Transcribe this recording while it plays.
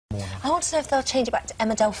I want to know if they'll change it back to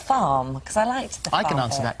Emmerdale Farm, because I liked the farm I can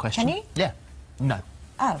answer bit. that question. Can you? Yeah. No.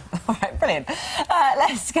 Oh, all right, brilliant.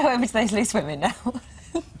 Let's go over to those loose women now.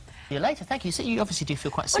 See you later, thank you. So you obviously do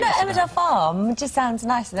feel quite Well, serious no, about Emmerdale it. Farm just sounds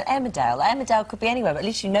nicer than Emmerdale. Emmerdale could be anywhere, but at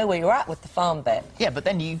least you know where you're at with the farm bit. Yeah, but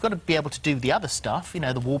then you've got to be able to do the other stuff, you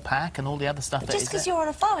know, the wool pack and all the other stuff. Just because you're on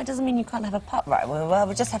a farm, it doesn't mean you can't have a pup, right? Well,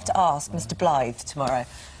 we'll just have to ask Mr. Blythe tomorrow.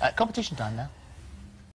 Competition time now.